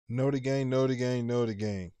Know the game, know the game, know the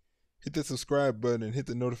game. Hit the subscribe button and hit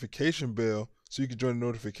the notification bell so you can join the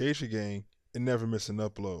notification game and never miss an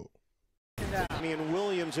upload. And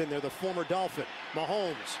Williams in there, the former Dolphin.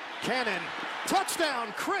 Mahomes, cannon,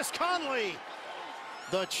 touchdown, Chris Conley.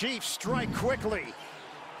 The Chiefs strike quickly.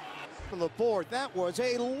 From the board, that was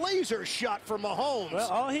a laser shot for Mahomes. Well,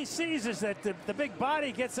 all he sees is that the big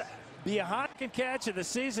body gets behind and catch of the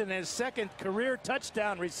season, his second career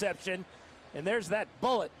touchdown reception, and there's that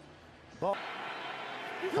bullet.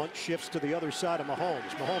 Punt shifts to the other side of Mahomes.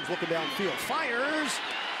 Mahomes looking downfield, fires.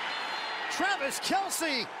 Travis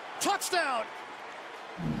Kelce, touchdown.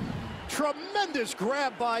 Tremendous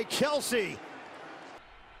grab by Kelce.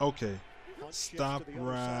 Okay, stop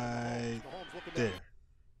right there.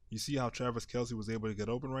 You see how Travis Kelce was able to get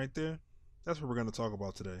open right there? That's what we're going to talk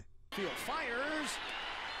about today. Field fires.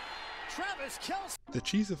 Travis Kelce. The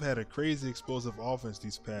Chiefs have had a crazy explosive offense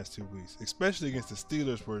these past 2 weeks, especially against the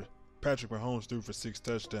Steelers where Patrick Mahomes threw for 6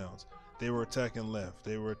 touchdowns. They were attacking left,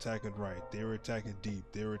 they were attacking right, they were attacking deep,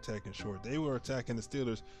 they were attacking short. They were attacking the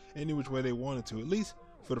Steelers any which way they wanted to, at least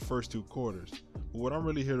for the first 2 quarters. But what I'm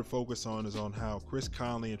really here to focus on is on how Chris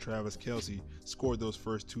Conley and Travis Kelce scored those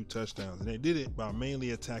first 2 touchdowns. And they did it by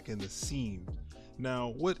mainly attacking the seam.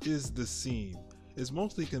 Now, what is the seam? It's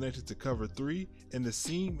mostly connected to cover 3, and the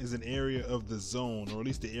seam is an area of the zone, or at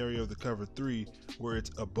least the area of the cover 3 where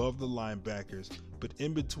it's above the linebackers but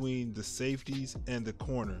in between the safeties and the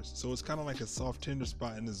corners. So it's kind of like a soft tender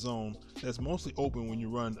spot in the zone that's mostly open when you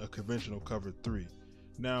run a conventional cover 3.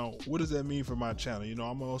 Now, what does that mean for my channel? You know,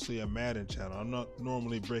 I'm mostly a Madden channel. I'm not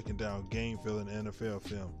normally breaking down game film and NFL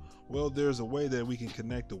film. Well, there's a way that we can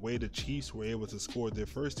connect the way the Chiefs were able to score their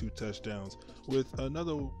first 2 touchdowns with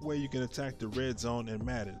another way you can attack the red zone in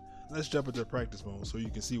Madden. Let's jump into practice mode so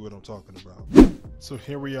you can see what I'm talking about. So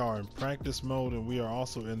here we are in practice mode, and we are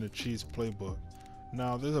also in the Chiefs playbook.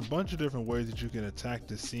 Now, there's a bunch of different ways that you can attack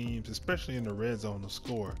the seams, especially in the red zone to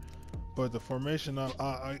score. But the formation,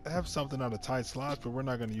 I have something out of tight slots, but we're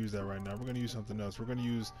not going to use that right now. We're going to use something else. We're going to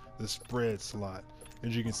use the spread slot.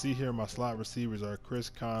 As you can see here, my slot receivers are Chris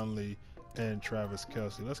Conley and Travis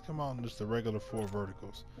Kelce. Let's come out in just the regular 4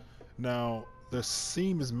 verticals. Now, the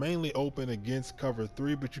seam is mainly open against cover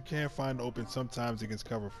 3, but you can find open sometimes against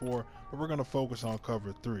cover 4. But we're going to focus on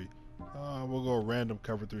cover 3. We'll go random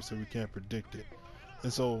cover 3 so we can't predict it.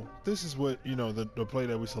 And so this is what, you know, the play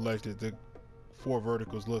that we selected, the 4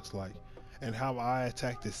 verticals looks like. And how I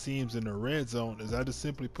attack the seams in the red zone is I just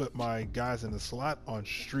simply put my guys in the slot on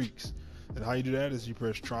streaks. And how you do that is you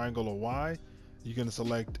press triangle or Y. You're going to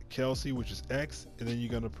select Kelce, which is X, and then you're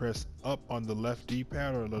going to press up on the left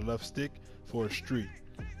D-pad or the left stick for a streak.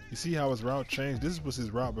 You see how his route changed? This was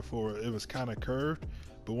his route before. It was kind of curved,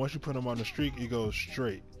 but once you put him on the streak, it goes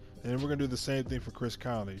straight. And then we're going to do the same thing for Chris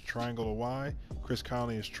Conley. Triangle or Y, Chris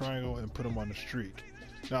Conley is triangle, and put him on the streak.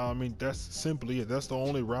 Now, I mean, that's simply it. That's the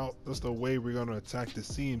only route. That's the way we're going to attack the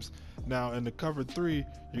seams. Now, in the cover 3,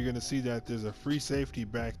 you're going to see that there's a free safety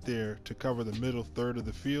back there to cover the middle third of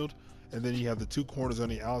the field. And then you have the 2 corners on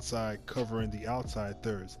the outside covering the outside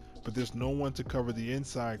thirds. But there's no one to cover the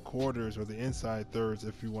inside quarters or the inside thirds,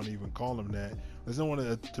 if you want to even call them that. There's no one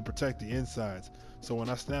to protect the insides. So when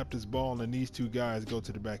I snap this ball and these 2 guys go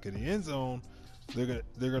to the back of the end zone, they're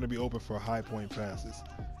going to be open for high point passes.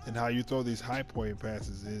 And how you throw these high point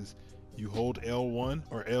passes is you hold L1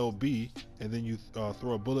 or LB, and then you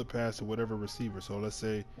throw a bullet pass to whatever receiver. So let's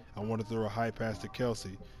say I want to throw a high pass to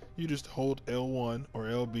Kelce. You just hold L1 or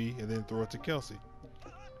LB and then throw it to Kelce.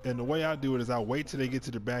 And the way I do it is I wait till they get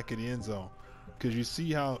to the back of the end zone. Because you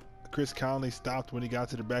see how Chris Conley stopped when he got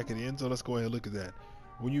to the back of the end zone? Let's go ahead and look at that.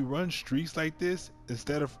 When you run streaks like this,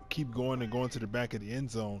 instead of keep going and going to the back of the end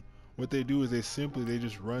zone, what they do is they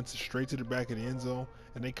just run straight to the back of the end zone,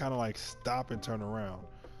 and they kind of like stop and turn around.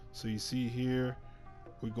 So you see here,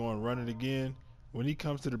 we're going to run it again. When he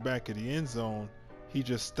comes to the back of the end zone, he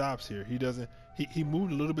just stops here. He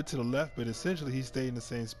moved a little bit to the left, but essentially he stayed in the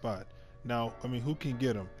same spot. Now, I mean, who can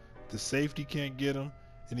get him? The safety can't get him,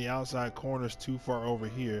 and the outside corner's too far over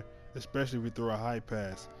here, especially if we throw a high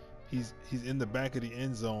pass. He's in the back of the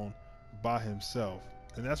end zone by himself.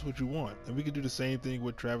 And that's what you want. And we can do the same thing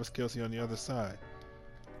with Travis Kelce on the other side.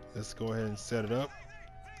 Let's go ahead and set it up.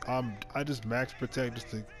 I just max protect just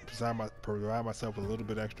to provide myself with a little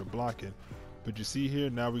bit extra blocking. But you see here,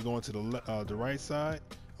 now we're going to the right side.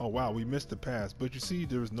 Oh wow, we missed the pass. But you see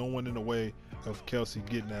there was no one in the way of Kelce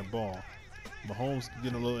getting that ball. Mahomes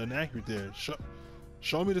getting a little inaccurate there.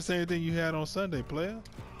 Show me the same thing you had on Sunday, player.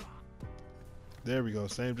 There we go,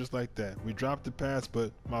 same just like that. We dropped the pass,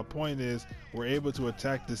 but my point is we're able to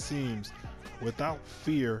attack the seams without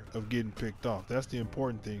fear of getting picked off. That's the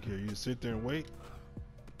important thing here. You sit there and wait.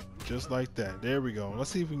 Just like that. There we go.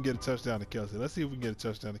 Let's see if we can get a touchdown to Kelsey. Let's see if we can get a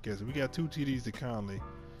touchdown to Kelsey. We got 2 TDs to Conley.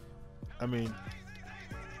 I mean,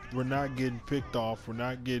 we're not getting picked off. We're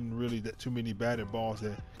not getting really too many batted balls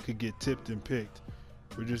that could get tipped and picked.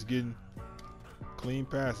 We're just getting clean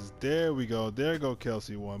passes. There we go. There go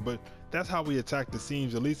Kelsey one. But that's how we attack the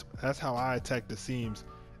seams. At least that's how I attack the seams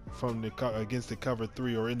from the against the cover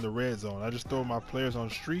 3 or in the red zone. I just throw my players on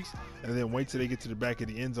streaks and then wait till they get to the back of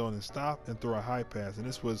the end zone and stop and throw a high pass. And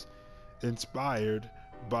this was inspired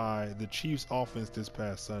by the Chiefs offense this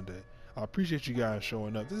past Sunday. I appreciate you guys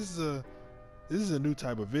showing up. This is a new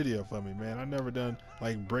type of video for me, man. I've never done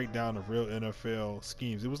like breakdown of real NFL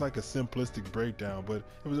schemes. It was like a simplistic breakdown, but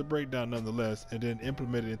it was a breakdown nonetheless, and then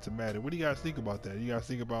implemented into Madden. What do you guys think about that? You guys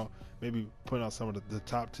think about maybe putting out some of the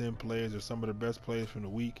top 10 players or some of the best players from the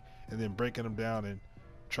week and then breaking them down and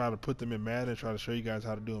try to put them in Madden, try to show you guys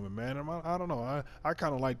how to do them in Madden? I don't know. I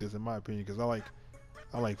kind of like this in my opinion because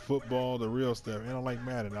I like football, the real stuff, and I like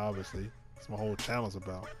Madden, obviously. That's my whole channel's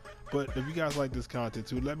about. But if you guys like this content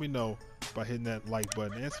too, let me know by hitting that like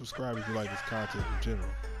button and subscribe if you like this content in general.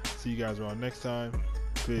 See you guys around next time.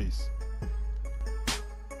 Peace.